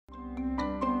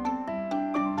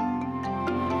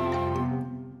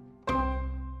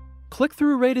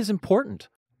Click-through rate is important,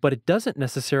 but it doesn't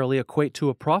necessarily equate to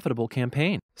a profitable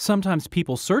campaign. Sometimes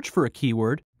people search for a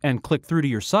keyword and click through to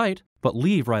your site, but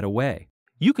leave right away.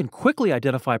 You can quickly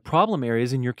identify problem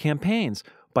areas in your campaigns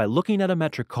by looking at a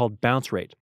metric called bounce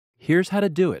rate. Here's how to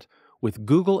do it with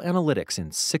Google Analytics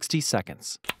in 60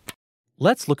 seconds.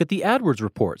 Let's look at the AdWords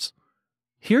reports.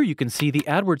 Here you can see the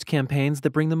AdWords campaigns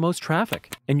that bring the most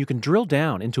traffic, and you can drill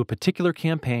down into a particular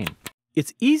campaign.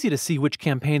 It's easy to see which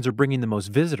campaigns are bringing the most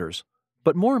visitors,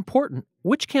 but more important,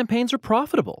 which campaigns are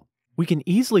profitable. We can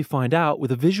easily find out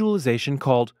with a visualization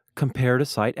called Compare to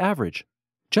Site Average.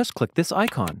 Just click this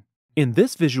icon. In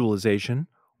this visualization,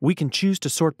 we can choose to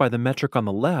sort by the metric on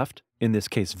the left, in this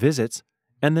case visits,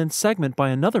 and then segment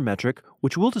by another metric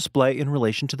which will display in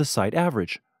relation to the site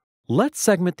average. Let's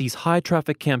segment these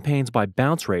high-traffic campaigns by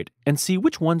bounce rate and see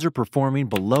which ones are performing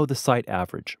below the site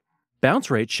average.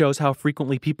 Bounce rate shows how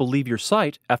frequently people leave your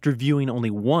site after viewing only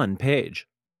one page.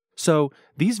 So,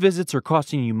 these visits are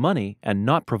costing you money and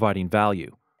not providing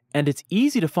value. And it's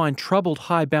easy to find troubled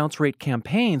high bounce rate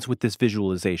campaigns with this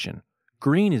visualization.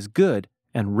 Green is good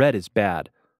and red is bad.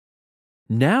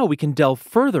 Now we can delve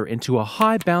further into a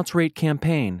high bounce rate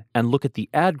campaign and look at the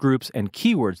ad groups and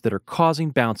keywords that are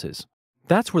causing bounces.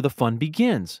 That's where the fun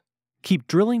begins. Keep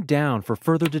drilling down for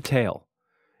further detail.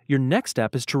 Your next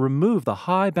step is to remove the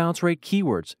high bounce rate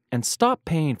keywords and stop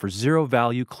paying for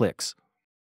zero-value clicks.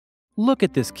 Look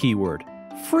at this keyword,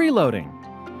 freeloading.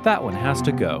 That one has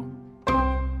to go.